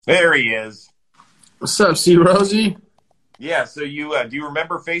There he is. What's up, C. Rosie? Yeah, so you do you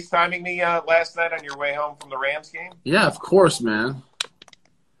remember FaceTiming me last night on your way home from the Rams game? Yeah, of course, man.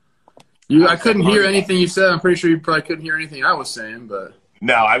 I couldn't hear anything you said. I'm pretty sure you probably couldn't hear anything I was saying, but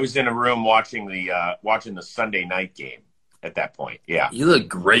No, I was in a room watching the Sunday night game at that point. Yeah. you looked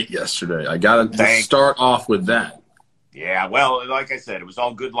great yesterday. I gotta just start off with that. Yeah, well, like I said, it was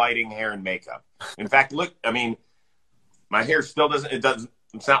all good lighting, hair, and makeup. In fact, look, I mean, my hair still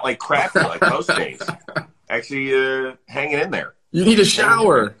it's not like crappy like most days. Actually, hanging in there. You need a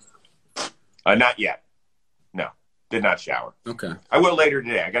shower. Not yet. No, did not shower. Okay. I will later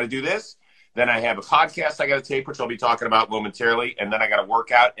today. I got to do this. Then I have a podcast I got to tape, which I'll be talking about momentarily. And then I got to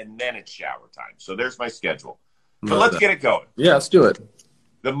work out, and then it's shower time. So there's my schedule. But let's get it going. Yeah, let's do it.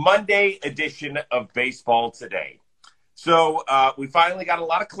 The Monday edition of Baseball Today. So we finally got a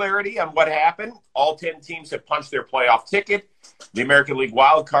lot of clarity on what happened. All 10 teams have punched their playoff ticket. The American League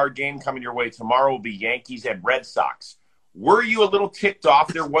wild card game coming your way tomorrow will be Yankees and Red Sox. Were you a little ticked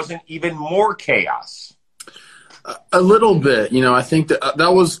off there wasn't even more chaos? A little bit. I think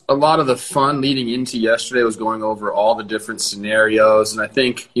that was a lot of the fun leading into yesterday was going over all the different scenarios. And I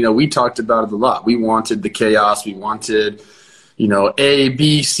think, we talked about it a lot. We wanted the chaos. We wanted, A,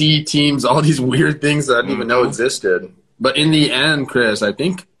 B, C teams, all these weird things that I didn't even know existed. But in the end, Chris, I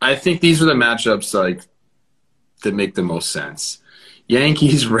think these are the matchups that make the most sense.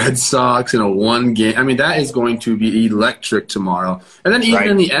 Yankees, Red Sox in a one game. I mean, that is going to be electric tomorrow. And then even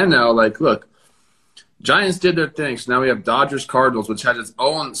in the NL, look, Giants did their thing. So now we have Dodgers, Cardinals, which has its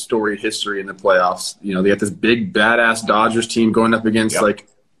own storied history in the playoffs. They got this big, badass Dodgers team going up against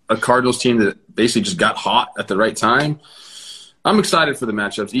a Cardinals team that basically just got hot at the right time. I'm excited for the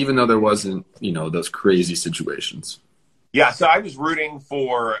matchups, even though there wasn't, those crazy situations. Yeah, so I was rooting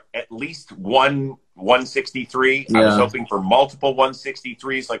for at least one 163. Yeah. I was hoping for multiple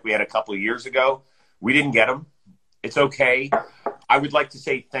 163s like we had a couple of years ago. We didn't get them. It's okay. I would like to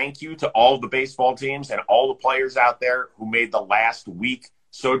say thank you to all the baseball teams and all the players out there who made the last week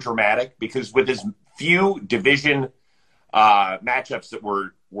so dramatic, because with as few division matchups that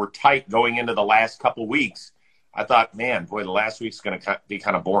were tight going into the last couple weeks, I thought, man, boy, the last week's going to be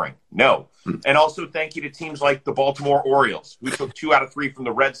kind of boring. No. And also thank you to teams like the Baltimore Orioles, who took 2 out of 3 from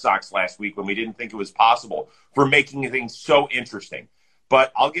the Red Sox last week when we didn't think it was possible, for making things so interesting.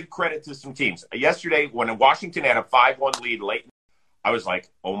 But I'll give credit to some teams. Yesterday, when Washington had a 5-1 lead late, I was like,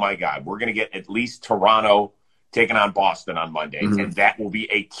 oh, my God, we're going to get at least Toronto taking on Boston on Monday, and that will be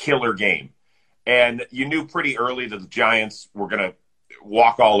a killer game. And you knew pretty early that the Giants were going to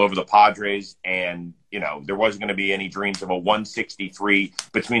walk all over the Padres, and there wasn't going to be any dreams of a 163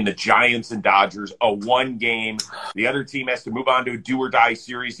 between the Giants and Dodgers, a one game. The other team has to move on to a do or die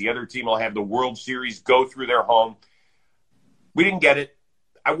series. The other team will have the World Series go through their home. We didn't get it.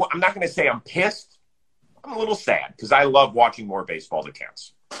 I'm not going to say I'm pissed. I'm a little sad because I love watching more baseball that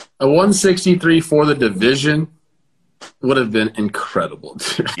counts. A 163 for the division would have been incredible.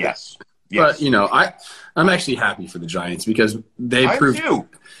 Yes. But, I'm actually happy for the Giants because they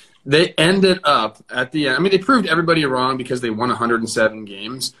ended up at the end. I mean, they proved everybody wrong because they won 107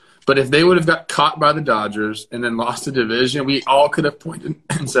 games. But if they would have got caught by the Dodgers and then lost the division, we all could have pointed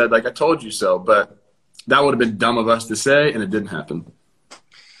and said, I told you so. But that would have been dumb of us to say, and it didn't happen.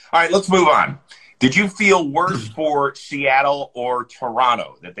 All right, let's move on. Did you feel worse for Seattle or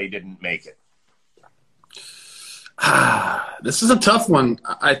Toronto that they didn't make it? This is a tough one.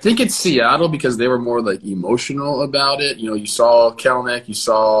 I think it's Seattle because they were more emotional about it. You saw Kelenic, you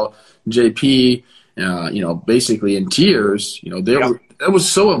saw JP, basically in tears. It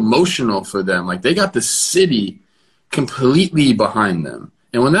was so emotional for them. They got the city completely behind them.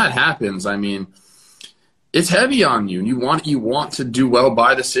 And when that happens, I mean, it's heavy on you, and you want to do well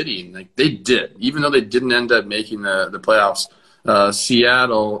by the city. And they did, even though they didn't end up making the playoffs.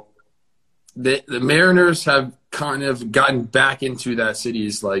 Seattle, the Mariners have kind of gotten back into that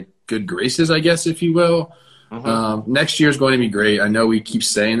city's good graces, I guess, if you will. Next year is going to be great. I know we keep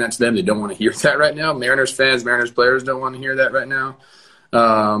saying that to them. They don't want to hear that right now. Mariners fans, Mariners players don't want to hear that right now.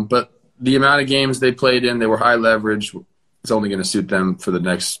 But the amount of games they played in, they were high leverage. It's only going to suit them for the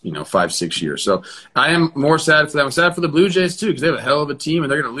next 5-6 years. So I am more sad for them. I'm sad for the Blue Jays too, because they have a hell of a team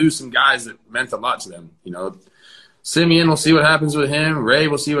and they're going to lose some guys that meant a lot to them. Simeon, we'll see what happens with him. Ray,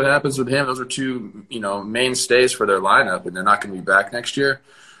 we'll see what happens with him. Those are two, mainstays for their lineup, and they're not going to be back next year.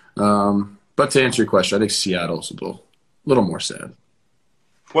 But to answer your question, I think Seattle's a little more sad.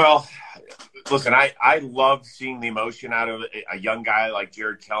 Well, listen, I love seeing the emotion out of a young guy like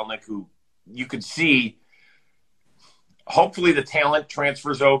Jared Kelenic, who you could see hopefully the talent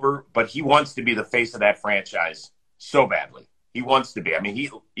transfers over, but he wants to be the face of that franchise so badly. He wants to be. I mean,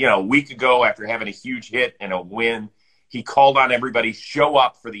 a week ago after having a huge hit and a win, he called on everybody, show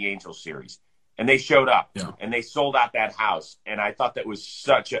up for the Angels series. And they showed up, and they sold out that house. And I thought that was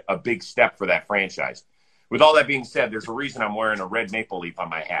such a big step for that franchise. With all that being said, there's a reason I'm wearing a red maple leaf on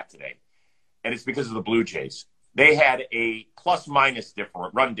my hat today. And it's because of the Blue Jays. They had a plus-minus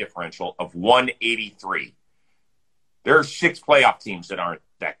run differential of 183. There are 6 playoff teams that aren't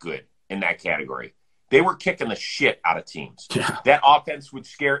that good in that category. They were kicking the shit out of teams. Yeah. That offense would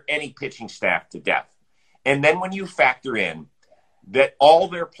scare any pitching staff to death. And then when you factor in that all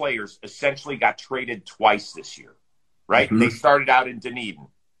their players essentially got traded twice this year, right? Mm-hmm. They started out in Dunedin.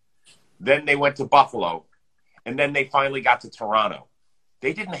 Then they went to Buffalo. And then they finally got to Toronto.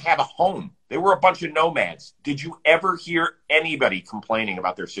 They didn't have a home. They were a bunch of nomads. Did you ever hear anybody complaining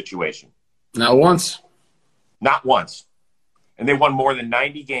about their situation? Not once. Not once. And they won more than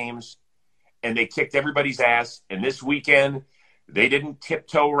 90 games, and they kicked everybody's ass. And this weekend, they didn't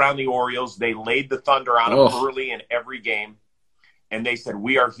tiptoe around the Orioles. They laid the thunder on them early in every game. And they said,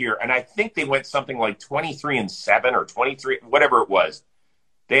 we are here. And I think they went something like 23-7 or 23, whatever it was.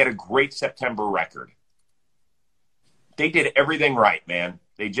 They had a great September record. They did everything right, man.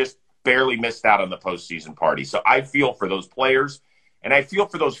 They just barely missed out on the postseason party. So I feel for those players, and I feel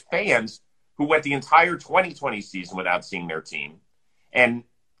for those fans who went the entire 2020 season without seeing their team, and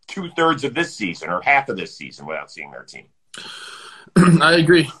 2/3 of this season or half of this season without seeing their team. I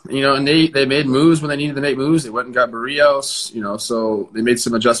agree. And they made moves when they needed to make moves. They went and got Barrios, so they made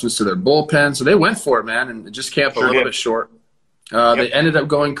some adjustments to their bullpen. So they went for it, man, and it just came up a little bit short. They ended up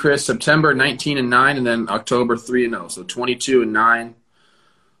going, Chris, September 19-9, and then October 3-0. So 22-9.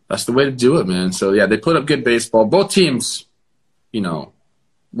 That's the way to do it, man. So yeah, they put up good baseball. Both teams,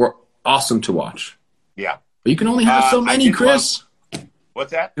 were awesome to watch. Yeah. But you can only have so many, Chris.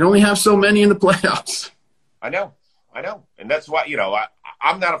 What's that? You can only have so many in the playoffs. I know. And that's why,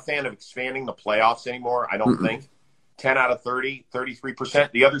 I'm not a fan of expanding the playoffs anymore, I don't think. 10 out of 30,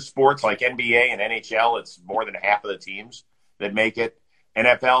 33%. The other sports like NBA and NHL, it's more than half of the teams that make it.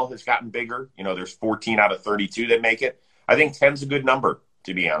 NFL has gotten bigger. There's 14 out of 32 that make it. I think 10's a good number,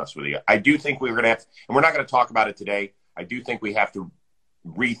 to be honest with you. I do think we're going to have, and we're not going to talk about it today, I do think we have to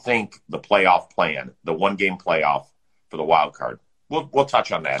rethink the playoff plan, the one-game playoff for the wild card. We'll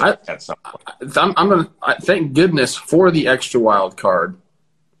touch on that at some point. Thank goodness for the extra wild card,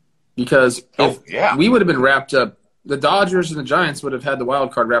 because if we would have been wrapped up, the Dodgers and the Giants would have had the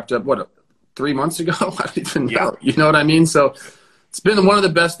wild card wrapped up, 3 months ago? I don't even know. You know what I mean? So it's been one of the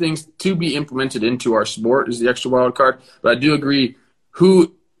best things to be implemented into our sport is the extra wild card. But I do agree,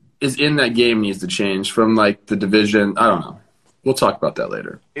 who is in that game needs to change from the division. I don't know. We'll talk about that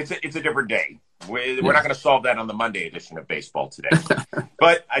later. It's a different day. We're not going to solve that on the Monday edition of baseball today.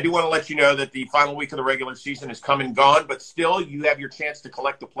 But I do want to let you know that the final week of the regular season is come and gone, but still you have your chance to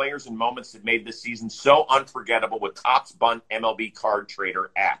collect the players and moments that made this season so unforgettable with Topps Bunt MLB Card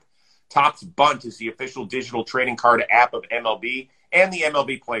Trader app. Topps Bunt is the official digital trading card app of MLB and the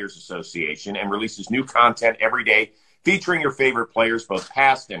MLB Players Association, and releases new content every day featuring your favorite players, both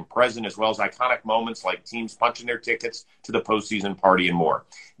past and present, as well as iconic moments like teams punching their tickets to the postseason party and more.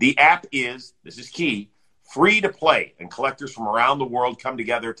 The app is, this is key, free to play, and collectors from around the world come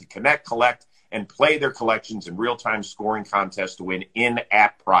together to connect, collect, and play their collections in real-time scoring contests to win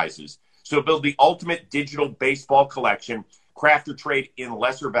in-app prizes. So build the ultimate digital baseball collection, craft or trade in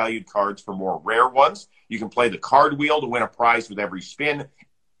lesser valued cards for more rare ones. You can play the card wheel to win a prize with every spin,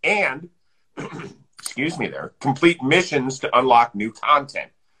 and complete missions to unlock new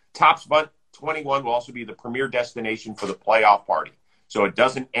content. Topps Bunt 21 will also be the premier destination for the playoff party, so it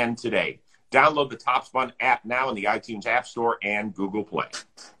doesn't end today. Download the Topps Bunt app now in the iTunes App Store and Google Play.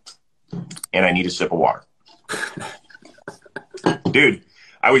 And I need a sip of water. Dude,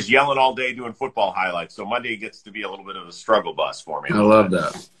 I was yelling all day doing football highlights, so Monday gets to be a little bit of a struggle bus for me. I love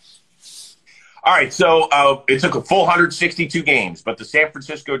that. All right, so it took a full 162 games, but the San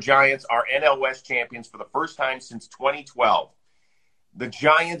Francisco Giants are NL West champions for the first time since 2012. The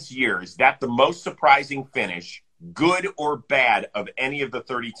Giants' year, is that the most surprising finish, good or bad, of any of the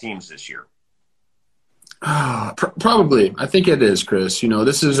 30 teams this year? Probably. I think it is, Chris.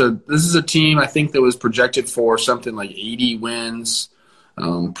 This is a team I think that was projected for something like 80 wins.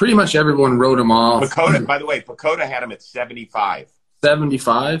 Pretty much everyone wrote them off. PECOTA had them at 75.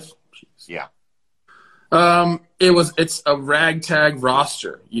 75? Yeah. It's a ragtag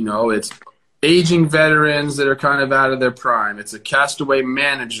roster. It's aging veterans that are kind of out of their prime. It's a castaway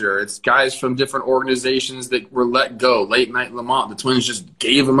manager. It's guys from different organizations that were let go. Late Night Lamont, the Twins just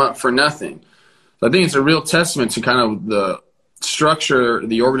gave them up for nothing. So I think it's a real testament to kind of the structure,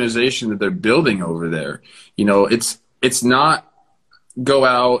 the organization that they're building over there. it's not go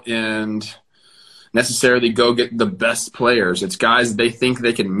out and necessarily go get the best players. It's guys they think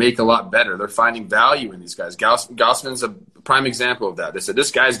they can make a lot better. They're finding value in these guys. Gausman's a prime example of that. They said,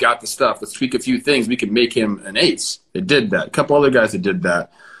 this guy's got the stuff. Let's tweak a few things. We can make him an ace. They did that. A couple other guys that did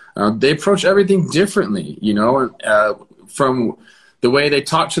that. They approach everything differently, from the way they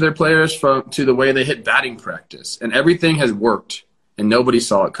talk to their players to the way they hit batting practice. And everything has worked, and nobody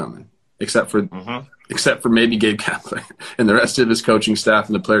saw it coming except for maybe Gabe Kapler and the rest of his coaching staff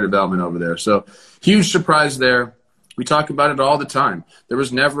and the player development over there. So huge surprise there. We talk about it all the time. There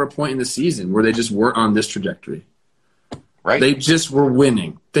was never a point in the season where they just weren't on this trajectory. Right. They just were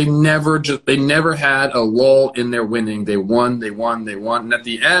winning. They never had a lull in their winning. They won. And at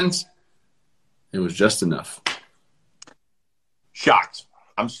the end, it was just enough. Shocked.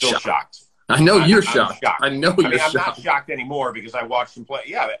 I'm still shocked. I know you're shocked. I know you're shocked. I'm not shocked anymore because I watched them play.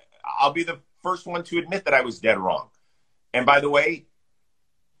 Yeah, I'll be the first one to admit that I was dead wrong. And by the way,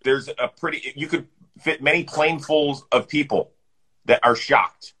 you could fit many planefuls of people that are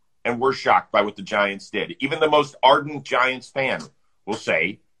shocked and were shocked by what the Giants did. Even the most ardent Giants fan will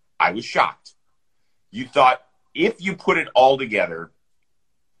say, I was shocked. You thought, if you put it all together,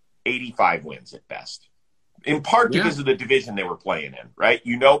 85 wins at best. In part because of the division they were playing in, right?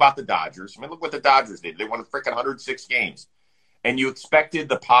 You know about the Dodgers. I mean, look what the Dodgers did. They won a freaking 106 games. And you expected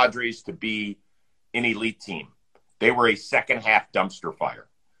the Padres to be an elite team. They were a second-half dumpster fire.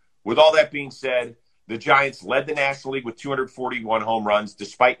 With all that being said, the Giants led the National League with 241 home runs,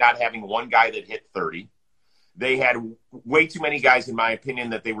 despite not having one guy that hit 30. They had way too many guys, in my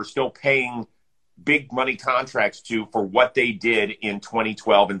opinion, that they were still paying big money contracts to for what they did in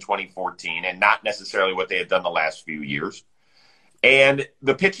 2012 and 2014, and not necessarily what they had done the last few years. And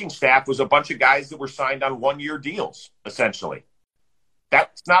the pitching staff was a bunch of guys that were signed on one-year deals, essentially.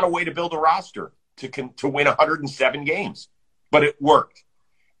 That's not a way to build a roster to win 107 games. But it worked,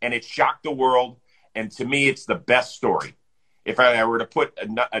 and it shocked the world. And to me, it's the best story. If I were to put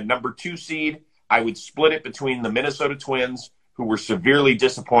a number 2 seed, I would split it between the Minnesota Twins, who were severely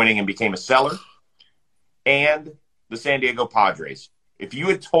disappointing and became a seller, and the San Diego Padres. If you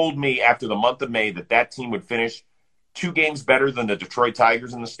had told me after the month of May that team would finish 2 games better than the Detroit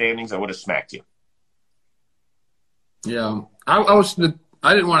Tigers in the standings, I would have smacked you. Yeah.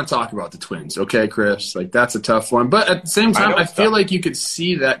 I didn't want to talk about the Twins, okay, Chris? Like, that's a tough one. But at the same time, I feel like you could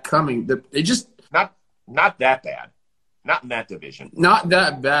see that coming. They just – Not that bad. Not in that division. Not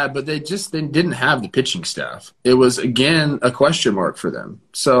that bad, but they didn't have the pitching staff. It was, again, a question mark for them.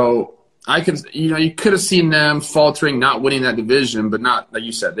 So you could have seen them faltering, not winning that division, but not, like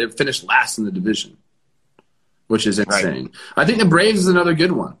you said, they finished last in the division, which is insane. Right. I think the Braves is another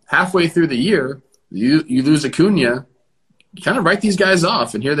good one. Halfway through the year, you lose Acuna, you kind of write these guys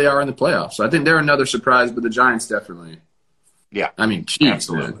off, and here they are in the playoffs. So I think they're another surprise, but the Giants definitely. Yeah. I mean, geez,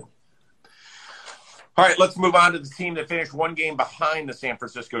 absolutely. Man. All right, let's move on to the team that finished one game behind the San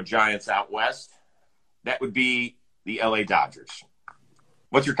Francisco Giants out west. That would be the LA Dodgers.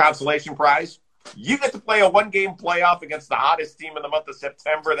 What's your consolation prize? You get to play a one-game playoff against the hottest team in the month of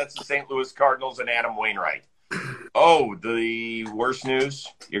September. That's the St. Louis Cardinals and Adam Wainwright. Oh, the worst news,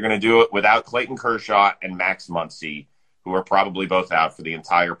 you're going to do it without Clayton Kershaw and Max Muncy, who are probably both out for the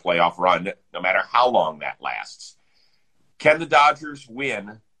entire playoff run, no matter how long that lasts. Can the Dodgers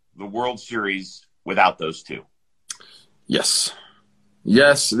win the World Series without those two? Yes.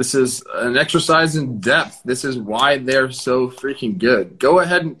 Yes, this is an exercise in depth. This is why they're so freaking good. Go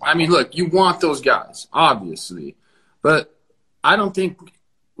ahead and – I mean, look, you want those guys, obviously. But I don't think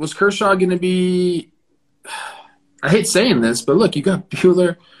 – was Kershaw going to be – I hate saying this, but look, you got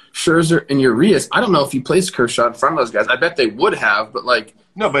Buehler, Scherzer, and Urias. I don't know if you placed Kershaw in front of those guys. I bet they would have, but like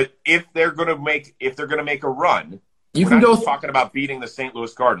 – No, but if they're going to make a run – you can go talking about beating the St.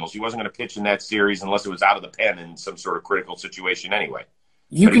 Louis Cardinals. He wasn't going to pitch in that series unless it was out of the pen in some sort of critical situation anyway.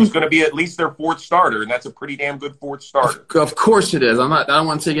 He was going to be at least their fourth starter, and that's a pretty damn good fourth starter. Of course it is. I don't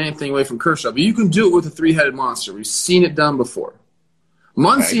want to take anything away from Kershaw, but you can do it with a three-headed monster. We've seen it done before.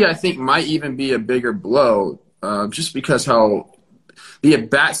 Muncy, I think, might even be a bigger blow just because how the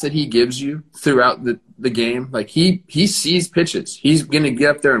at-bats that he gives you throughout the game, like he sees pitches. He's going to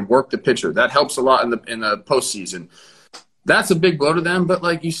get up there and work the pitcher. That helps a lot in the postseason. That's a big blow to them, but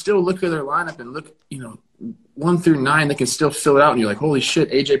like you still look at their lineup and look, 1 through 9, they can still fill it out, and you're like, holy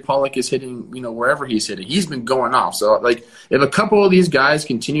shit, AJ Pollock is hitting, wherever he's hitting. He's been going off. So like if a couple of these guys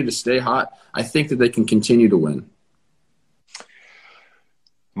continue to stay hot, I think that they can continue to win.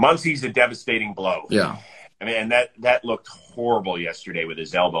 Muncy's a devastating blow. Yeah. I mean, and that looked horrible yesterday with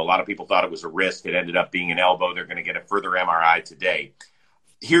his elbow. A lot of people thought it was a wrist. It ended up being an elbow. They're going to get a further MRI today.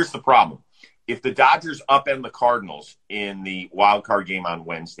 Here's the problem. if the Dodgers upend the Cardinals in the wild card game on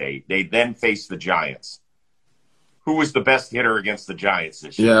Wednesday, they then face the Giants. Who was the best hitter against the Giants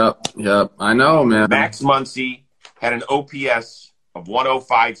this year? Yep. I know, man. Max Muncy had an OPS of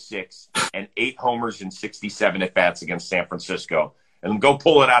 105.6 and 8 homers and 67 at-bats against San Francisco. And go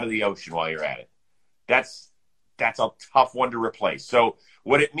pull it out of the ocean while you're at it. That's a tough one to replace. So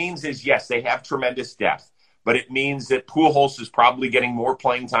what it means is, yes, they have tremendous depth, but it means that Pujols is probably getting more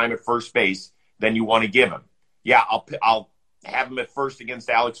playing time at first base than you want to give him. Yeah, I'll have him at first against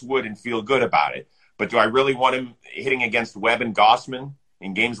Alex Wood and feel good about it. But do I really want him hitting against Webb and Gossman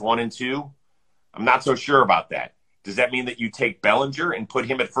in games 1 and 2? I'm not so sure about that. Does that mean that you take Bellinger and put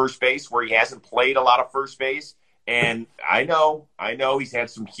him at first base where he hasn't played a lot of first base? And I know he's had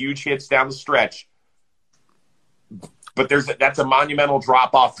some huge hits down the stretch. But that's a monumental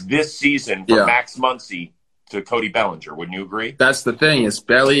drop-off this season from Max Muncy to Cody Bellinger. Wouldn't you agree? That's the thing, is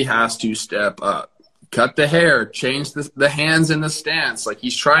Belly has to step up. Cut the hair, change the hands in the stance. Like,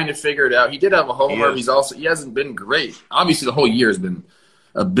 he's trying to figure it out. He did have a homer. He hasn't been great. Obviously, the whole year has been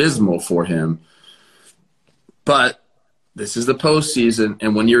abysmal for him. But this is the postseason,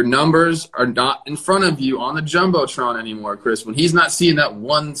 and when your numbers are not in front of you on the Jumbotron anymore, Chris, when he's not seeing that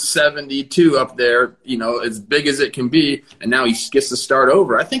 172 up there, as big as it can be, and now he gets to start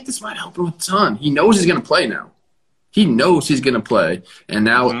over, I think this might help him a ton. He knows he's going to play now. He knows he's going to play, and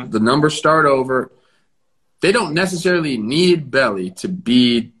now the numbers start over. They don't necessarily need Belly to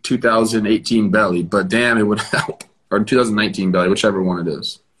be 2018 Belly, but damn, it would help. Or 2019 Belly, whichever one it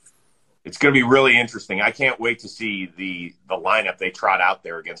is. It's going to be really interesting. I can't wait to see the lineup they trot out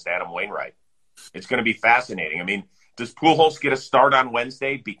there against Adam Wainwright. It's going to be fascinating. I mean, does Pujols get a start on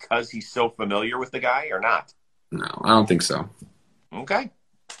Wednesday because he's so familiar with the guy or not? No, I don't think so. Okay.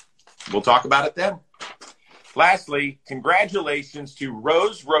 We'll talk about it then. Lastly, congratulations to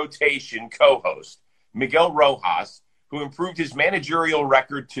Rose Rotation co-host Miguel Rojas, who improved his managerial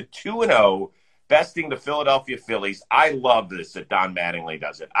record to 2-0, besting the Philadelphia Phillies. I love this that Don Mattingly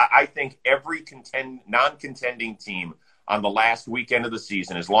does it. I think every non-contending team on the last weekend of the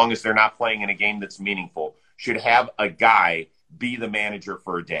season, as long as they're not playing in a game that's meaningful, should have a guy be the manager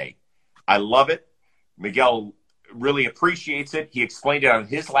for a day. I love it. Miguel really appreciates it. He explained it on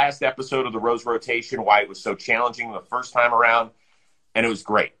his last episode of the Rose Rotation, why it was so challenging the first time around, and it was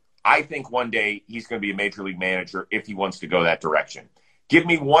great. I think one day he's going to be a major league manager if he wants to go that direction. Give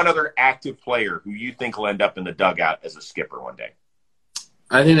me one other active player who you think will end up in the dugout as a skipper one day.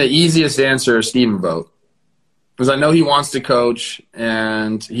 I think the easiest answer is Stephen Vogt. Because I know he wants to coach,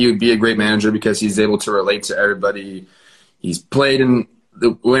 and he would be a great manager because he's able to relate to everybody. He's played in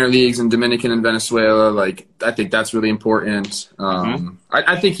the winter leagues in Dominican and Venezuela. Like, I think that's really important.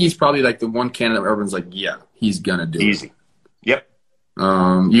 I think he's probably like the one candidate where everyone's like, yeah, he's going to do it. Easy. Yep.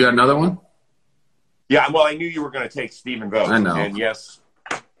 You got another one? Yeah, well, I knew you were going to take Stephen Vogt. I know. And yes,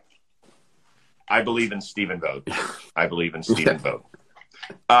 I believe in Stephen Vogt. I believe in Stephen Vogt.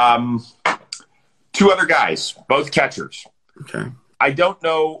 Two other guys, both catchers. Okay. I don't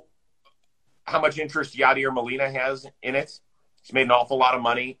know how much interest Yadier Molina has in it. He's made an awful lot of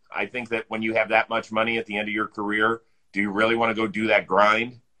money. I think that when you have that much money at the end of your career, do you really want to go do that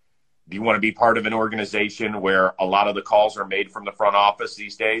grind? Do you want to be part of an organization where a lot of the calls are made from the front office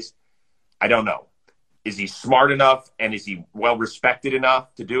these days? I don't know. Is he smart enough and is he well-respected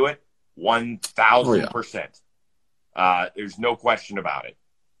enough to do it? 1,000%. There's no question about it.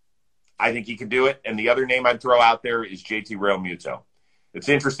 I think he can do it. And the other name I'd throw out there is JT Realmuto. It's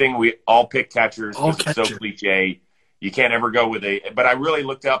interesting. We all pick catchers because it's so cliche. You can't ever go with but I really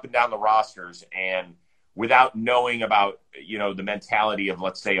looked up and down the rosters, and without knowing about, the mentality of,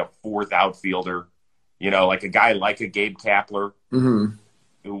 let's say, a fourth outfielder, like a guy like a Gabe Kapler, who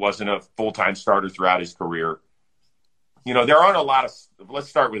wasn't a full-time starter throughout his career. There aren't a lot of – let's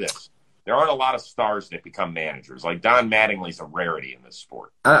start with this. There aren't a lot of stars that become managers. Like, Don Mattingly's a rarity in this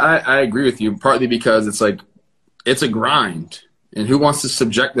sport. I agree with you, partly because it's like it's a grind. And who wants to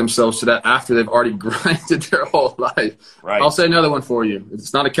subject themselves to that after they've already grinded their whole life? Right. I'll say another one for you.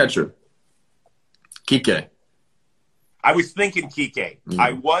 It's not a catcher. Kike. I was thinking Kike.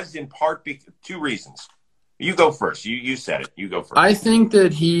 I was in part two reasons. You go first. You said it. You go first. I think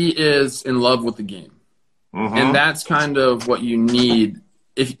that he is in love with the game. And that's kind of what you need.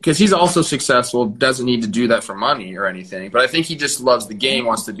 Because he's also successful, doesn't need to do that for money or anything. But I think he just loves the game,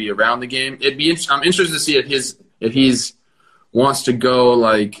 wants to be around the game. I'm interested to see if he's wants to go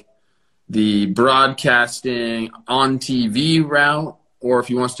like the broadcasting on TV route, or if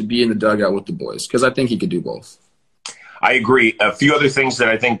he wants to be in the dugout with the boys, because I think he could do both. I agree. A few other things that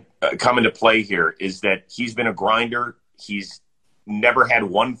I think come into play here is that he's been a grinder. He's never had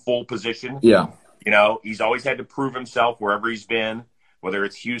one full position. Yeah. You know, he's always had to prove himself wherever he's been, whether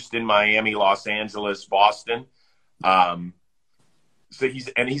it's Houston, Miami, Los Angeles, Boston. So he's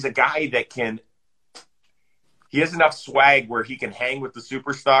a guy that he has enough swag where he can hang with the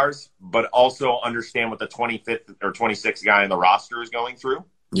superstars, but also understand what the 25th or 26th guy on the roster is going through.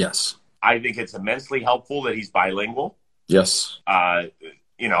 Yes. I think it's immensely helpful that he's bilingual. Yes.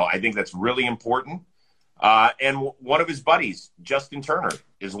 You know, I think that's really important. And one of his buddies, Justin Turner,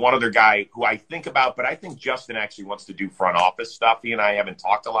 is one other guy who I think about, but I think Justin actually wants to do front office stuff. He and I haven't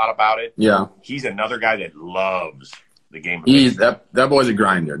talked a lot about it. Yeah. He's another guy that loves the game of baseball. That boy's a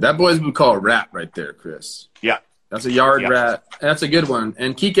grinder. That boy's what we call a rat right there, Chris. Yeah. That's a yard rat. That's a good one.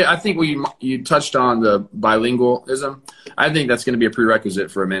 And Kike, I think you touched on the bilingualism. I think that's going to be a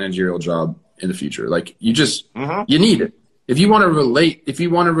prerequisite for a managerial job in the future. Like you just you need it. If you want to relate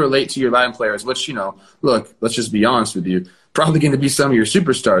to your Latin players, which, you know, look, let's just be honest with you, probably going to be some of your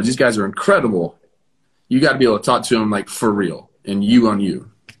superstars. These guys are incredible. You got to be able to talk to them like for real and you on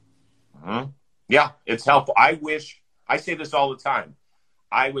you. Yeah, it's helpful. I say this all the time.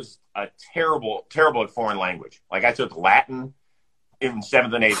 I was terrible at foreign language. Like I took Latin in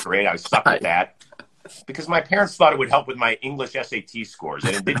 7th and 8th grade. I sucked at that because my parents thought it would help with my English SAT scores,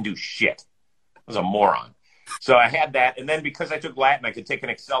 and it didn't do shit. I was a moron. So I had that, and then because I took Latin, I could take an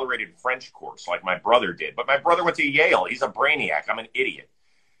accelerated French course like my brother did. But my brother went to Yale. He's a brainiac. I'm an idiot.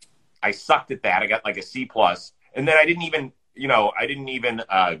 I sucked at that. I got like a C+. And then I didn't even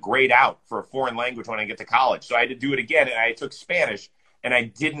grade out for a foreign language when I get to college. So I had to do it again, and I took Spanish, and I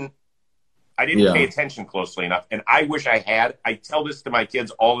didn't pay attention closely enough. And I wish I had. I tell this to my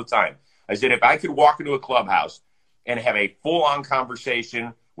kids all the time. I said, if I could walk into a clubhouse and have a full-on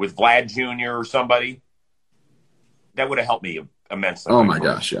conversation with Vlad Jr. or somebody, that would have helped me immensely. Oh, my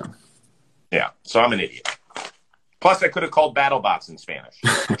gosh, yeah. Yeah, so I'm an idiot. Plus, I could have called BattleBots in Spanish,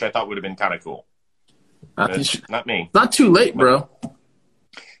 which I thought would have been kind of cool. Not me. Not too late, bro.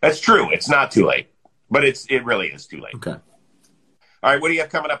 That's true. It's not too late. But it really is too late. Okay. All right, what do you have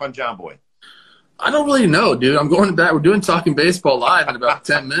coming up on John Boy? I don't really know, dude. I'm going back. We're doing Talking Baseball live in about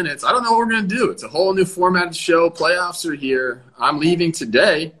 10 minutes. I don't know what we're going to do. It's a whole new formatted show. Playoffs are here. I'm leaving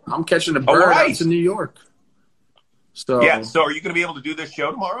today. I'm catching a bird out to New York. So are you going to be able to do this show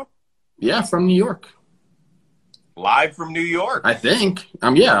tomorrow? Yeah, from New York. Live from New York. I think.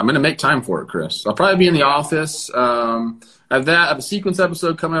 I'm going to make time for it, Chris. I'll probably be in the office. I have a sequence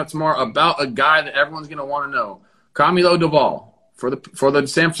episode coming up tomorrow about a guy that everyone's going to want to know. Camilo Doval for the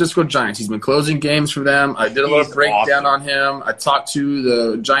San Francisco Giants. He's been closing games for them. I did a little breakdown on him. I talked to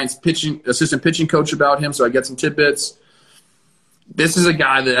the Giants assistant pitching coach about him, so I get some tidbits. This is a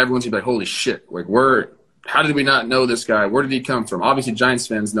guy that everyone's going to be like, holy shit. Like, how did we not know this guy? Where did he come from? Obviously, Giants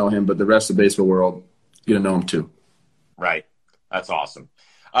fans know him, but the rest of the baseball world is going to know him too. Right. That's awesome.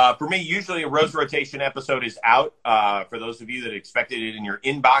 For me, usually a Rose Rotation episode is out. For those of you that expected it in your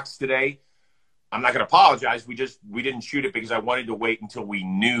inbox today, I'm not going to apologize. We didn't shoot it because I wanted to wait until we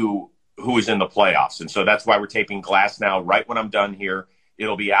knew who was in the playoffs. And so that's why we're taping Glass now right when I'm done here.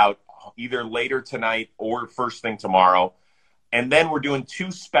 It'll be out either later tonight or first thing tomorrow. And then we're doing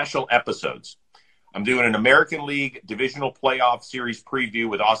 2 special episodes. I'm doing an American League Divisional Playoff Series preview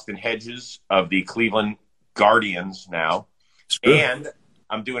with Austin Hedges of the Cleveland Guardians now. Sure. And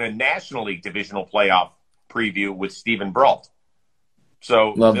I'm doing a National League Divisional Playoff preview with Stephen Brault.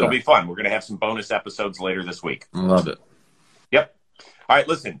 So it'll be fun. We're going to have some bonus episodes later this week. I love it. Yep. All right,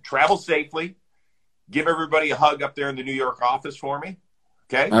 listen, travel safely. Give everybody a hug up there in the New York office for me.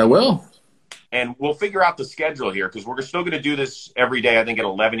 Okay? I will. And we'll figure out the schedule here because we're still going to do this every day, I think, at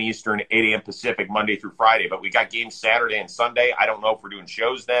 11 Eastern, 8 a.m. Pacific, Monday through Friday. But we got games Saturday and Sunday. I don't know if we're doing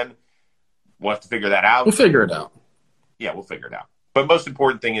shows then. We'll have to figure that out. We'll figure it out. Yeah, we'll figure it out. But most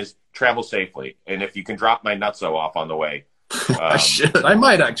important thing is travel safely. And if you can drop my nutso off on the way. I should. I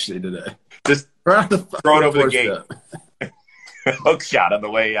might actually today. Just throw it over the gate. Hook shot on the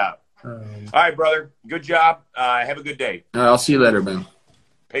way out. All right, brother. Good job. Have a good day. I'll see you later, man.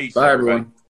 Peace. Bye, everyone.